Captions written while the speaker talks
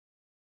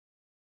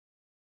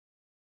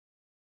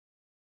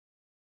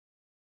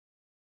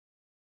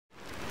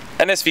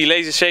NSV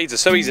Laser Shades are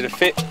so easy to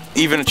fit,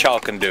 even a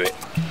child can do it.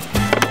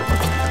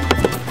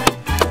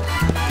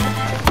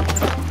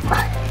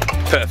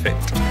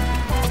 Perfect.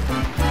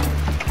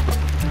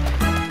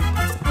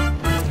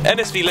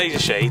 NSV Laser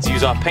Shades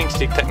use our paint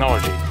stick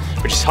technology,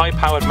 which is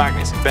high-powered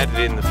magnets embedded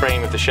in the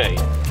frame of the shade.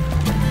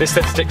 This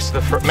then sticks to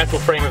the metal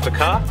frame of the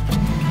car.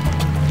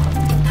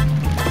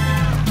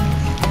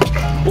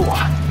 Ooh.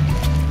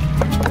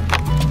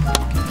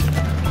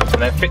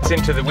 And then fits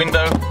into the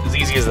window as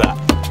easy as that.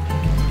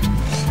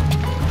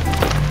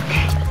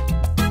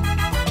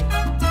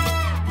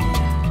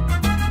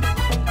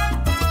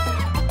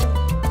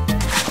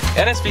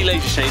 NSV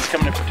Laser Shades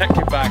come in a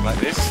protective bag like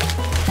this.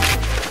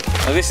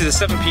 Now this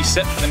is a 7-piece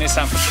set for the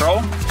Nissan Patrol,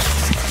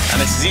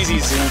 and it's as easy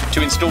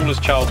to install as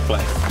child's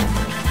play.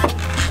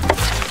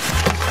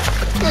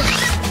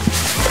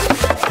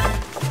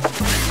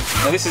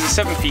 Now this is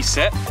a 7-piece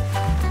set.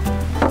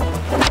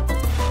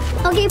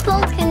 Okay,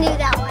 Paul can do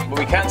that one. But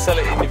we can sell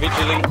it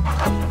individually,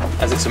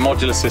 as it's a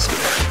modular system.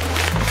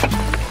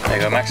 There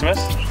you go, Maximus.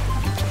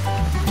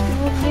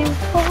 Will you,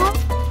 Paul?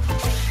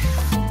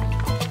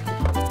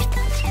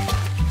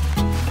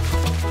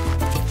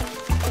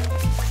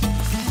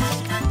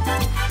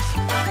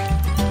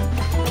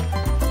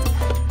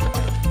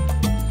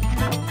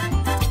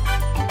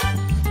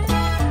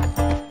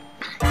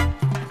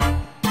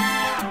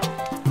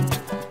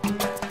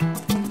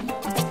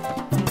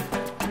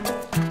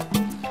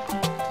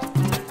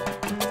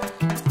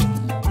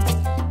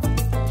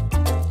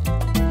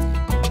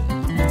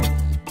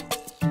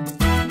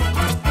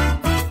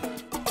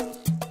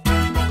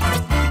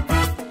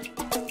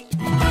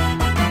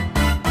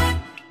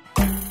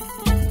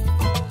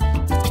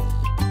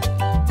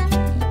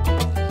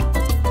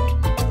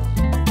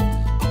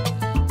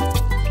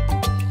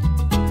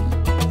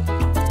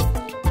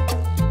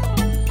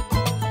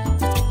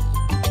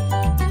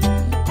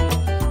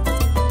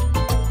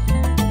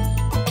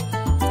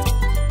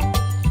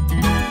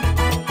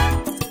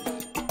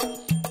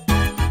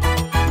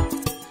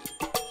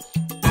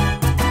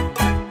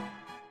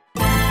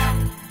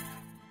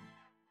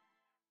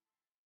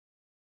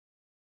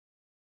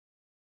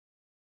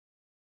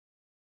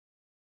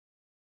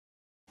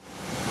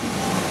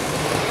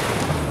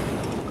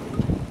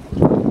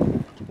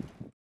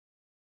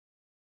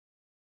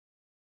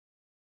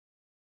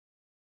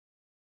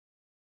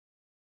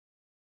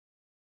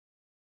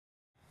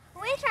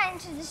 We're trying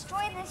to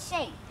destroy this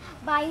shape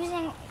by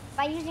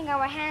using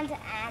our hands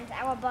and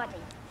our body.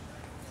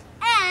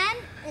 And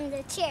in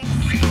the chair.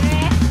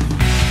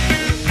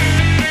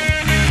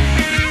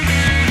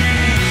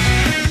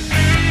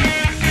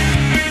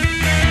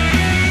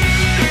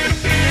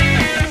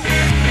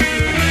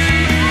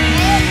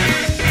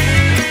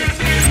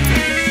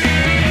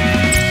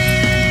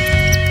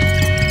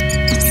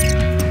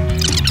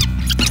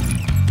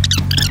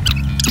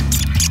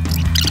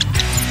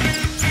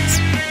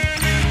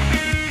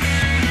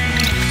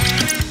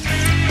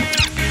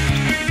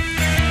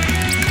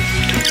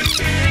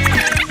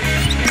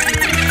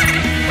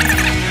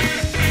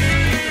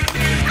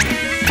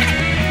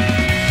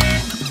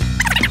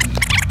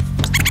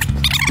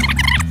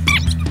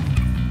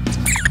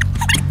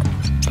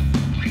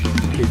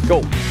 Go.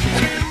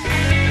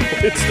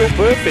 It's still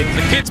perfect.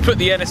 The kids put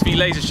the NSV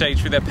Laser Shades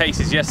through their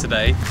paces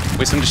yesterday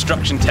with some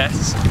destruction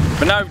tests,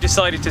 but now we've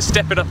decided to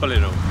step it up a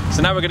little.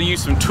 So now we're going to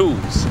use some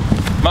tools.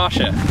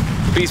 Marsha,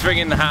 please bring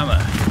in the hammer.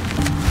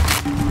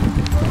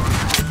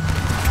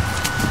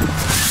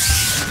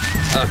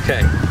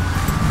 Okay,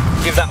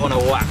 give that one a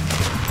whack.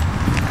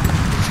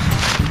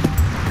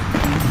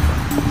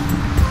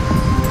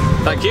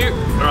 Thank you.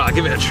 All right, I'll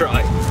give it a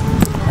try.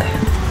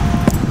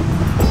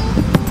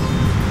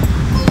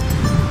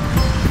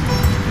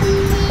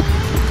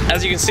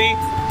 As you can see,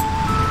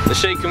 the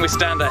shade can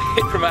withstand a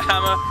hit from a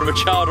hammer, from a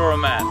child or a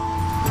man.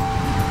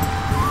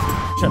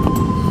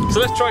 So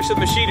let's try some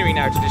machinery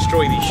now to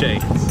destroy these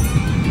shades.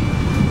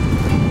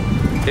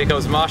 Here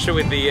goes Marsha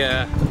with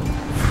the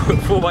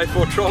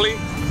 4x4 trolley.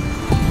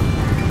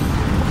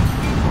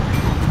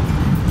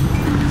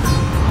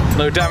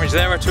 No damage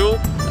there at all.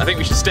 I think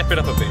we should step it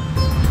up a bit.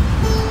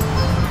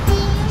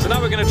 So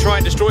now we're going to try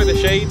and destroy the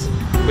shades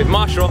with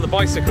Marsha on the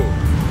bicycle.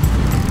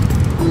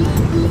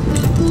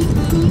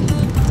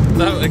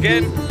 No,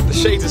 again, the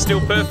shades are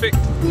still perfect,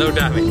 no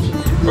damage.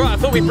 Right, I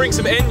thought we'd bring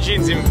some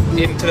engines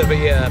into the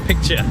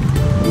picture.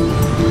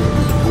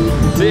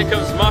 So here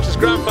comes Marsha's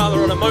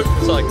grandfather on a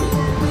motorcycle,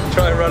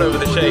 trying to run over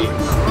the shades.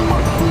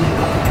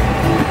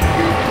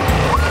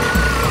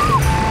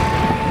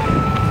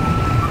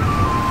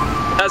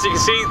 As you can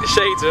see, the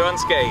shades are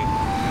unscathed.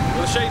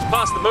 Well, the shades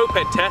passed the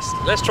moped test,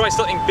 let's try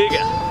something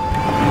bigger.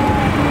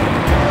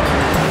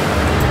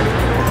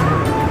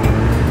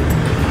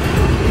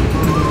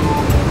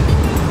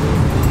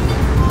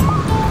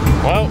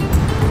 Well,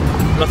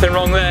 nothing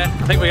wrong there. I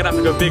think we're going to have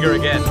to go bigger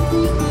again.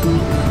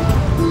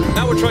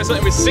 Now we'll try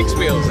something with 6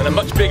 wheels and a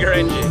much bigger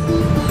engine.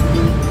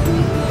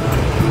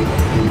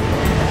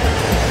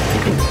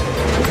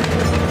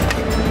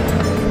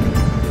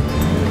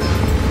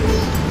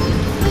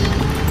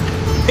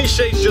 These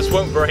shades just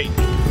won't break.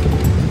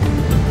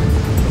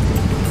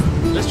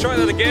 let's try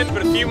that again,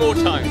 but a few more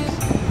times.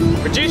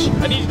 Rajesh,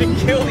 I need you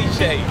to kill these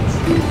shades.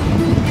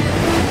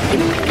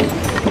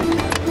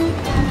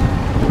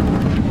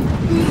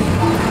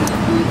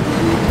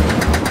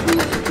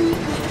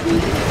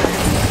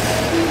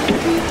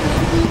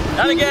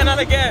 And again, and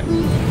again.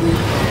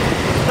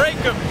 Break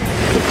them.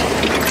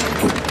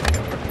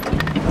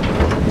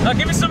 Now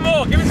give it some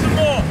more, give it some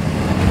more.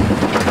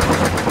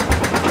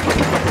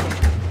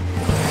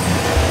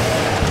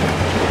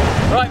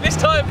 Right, this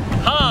time,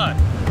 hard.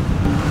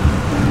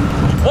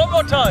 One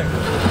more time.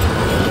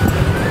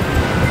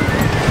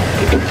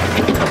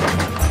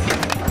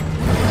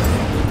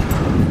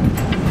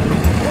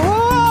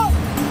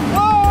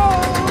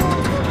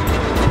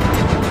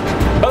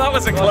 Well, that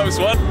was a close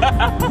one.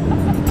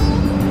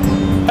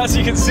 As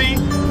you can see,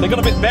 they got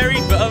a bit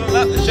buried, but other than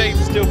that, the shades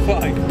are still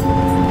fine.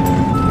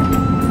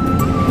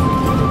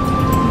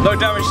 No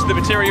damage to the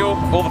material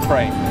or the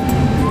frame.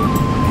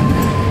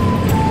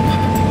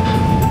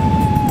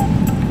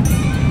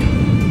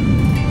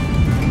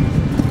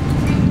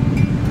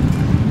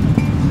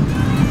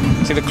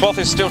 See, the cloth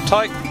is still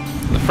tight,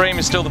 the frame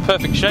is still the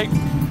perfect shape.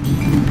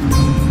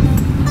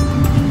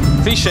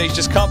 These shades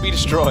just can't be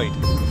destroyed.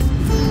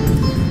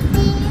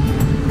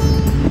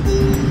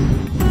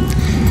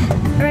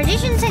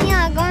 Rajesh and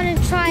Sanya are going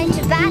to try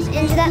to bat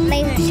into that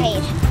laser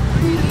shade.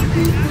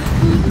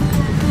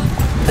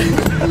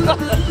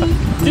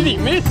 Did he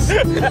miss? He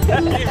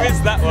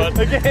missed that one.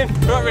 Again.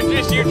 Right,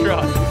 Rajesh, you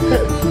try.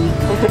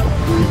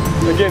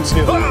 Again,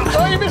 still.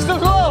 Oh, you missed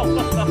as well!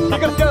 You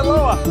gotta go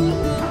lower.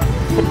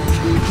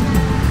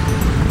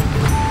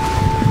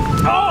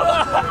 Oh!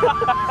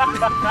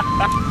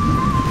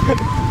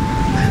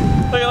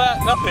 Look at that,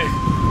 nothing.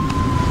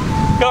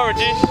 Go on,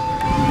 Rajesh.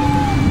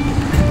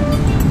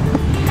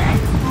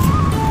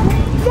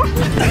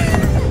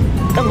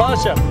 Come,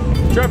 Marsha.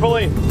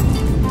 Trampoline.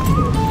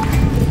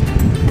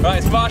 Right,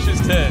 it's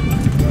Marsha's turn.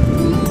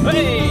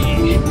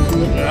 Hey!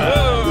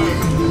 Whoa!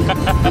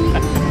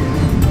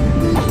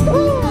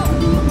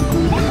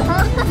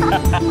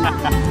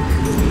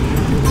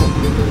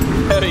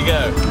 There we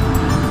go.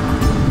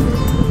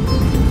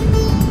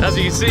 As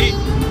you can see,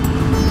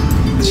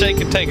 the shade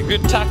can take a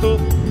good tackle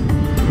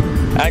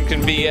and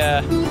can be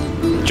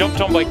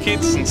jumped on by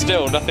kids and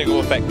still nothing will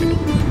affect it.